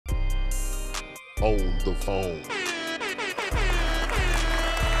on the phone.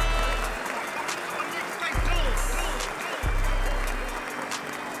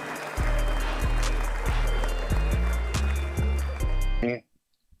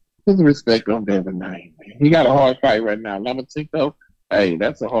 Put the respect on Devin Haney. He got a hard fight right now. Lomachenko, hey,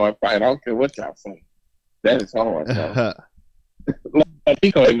 that's a hard fight. I don't care what y'all say. That is hard, bro.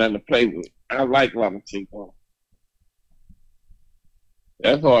 Lomachenko ain't nothing to play with. I like Lomachenko.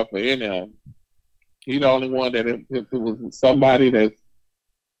 That's hard for any of them. He's the only one that if it was somebody that's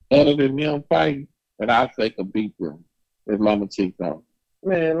other than them fighting, that I say could beat them. Is Lomachenko.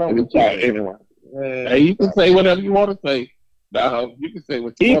 Man, Lomachenko. Anyway. Hey, you can say whatever you want to say. No, you can say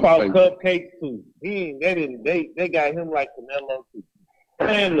what you want to say. He fought Cupcake too. They got him like Canelo too.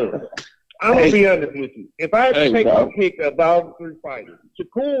 Man, look, I'm gonna be honest with you. If I had to take a pick of all three fighters,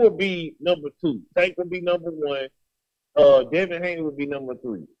 Shakur would be number 2. Tank would be number 1. Devin Haney would be number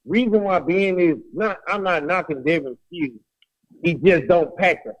 3. Reason why being is I'm not knocking Devin's skills. He just don't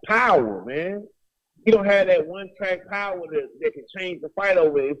pack the power, man. He don't have that one track power that can change the fight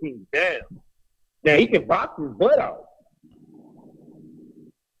over if he's down. Now he can box his butt off.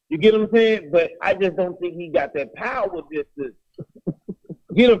 You get what I'm saying? But I just don't think he got that power just to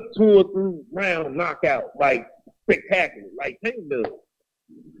get a 2 or 3 round knockout, like spectacular, like Tank does.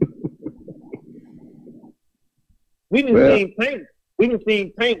 We didn't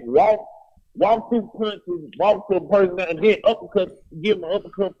see Tank walk through punches, walk to a person and then uppercut, give him an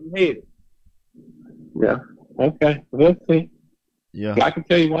uppercut from head. Yeah. Okay. We'll see. Yeah. I can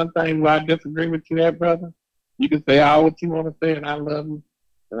tell you one thing where I disagree with you there, brother. You can say all what you want to say, and I love you.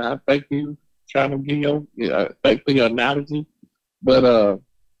 And I thank you trying to give thank for your analogy. But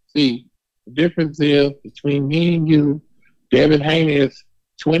see, the difference is between me and you, Devin Haney is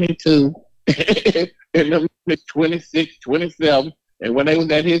 22 and them is 26, 27. And when they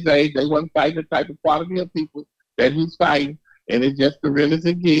was at his age, they wasn't fighting the type of quality of people that he's fighting. And it's just the real as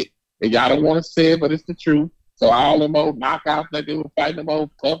it get. And y'all don't want to say it, but it's the truth. So all them old knockouts that they were fighting, them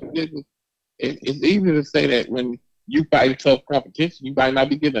old tough niggas, it's easy to say that when you fight tough competition, you might not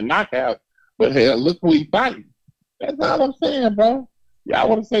be getting a knockout, but hell, look who he fighting. That's all I'm saying, bro. Y'all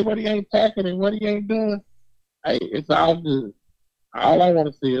want to say what he ain't packing and what he ain't doing? Hey, it's all good. All I want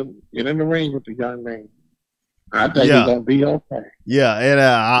to see is get in the ring with the young man. I think he's gonna be okay. Yeah, and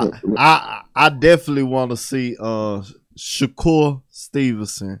I definitely want to see Shakur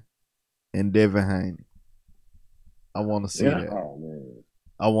Stevenson and Devin Haney. I want to see that. Oh, man.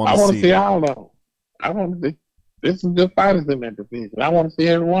 I want to see all of them. I want to see. There's some good fighters in that division. I want to see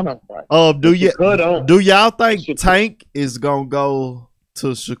every one of them fight. Do y'all think Tank is gonna go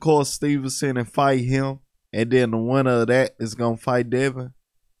to Shakur Stevenson and fight him, and then the winner of that is gonna fight Devin?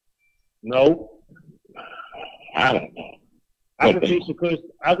 No, I don't know. I can see Shakur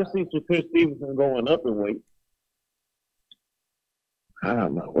Stevenson going up in weight. I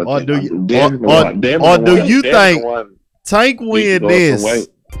don't know. Or do you think Tank win this?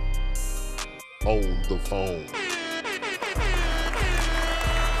 On the phone.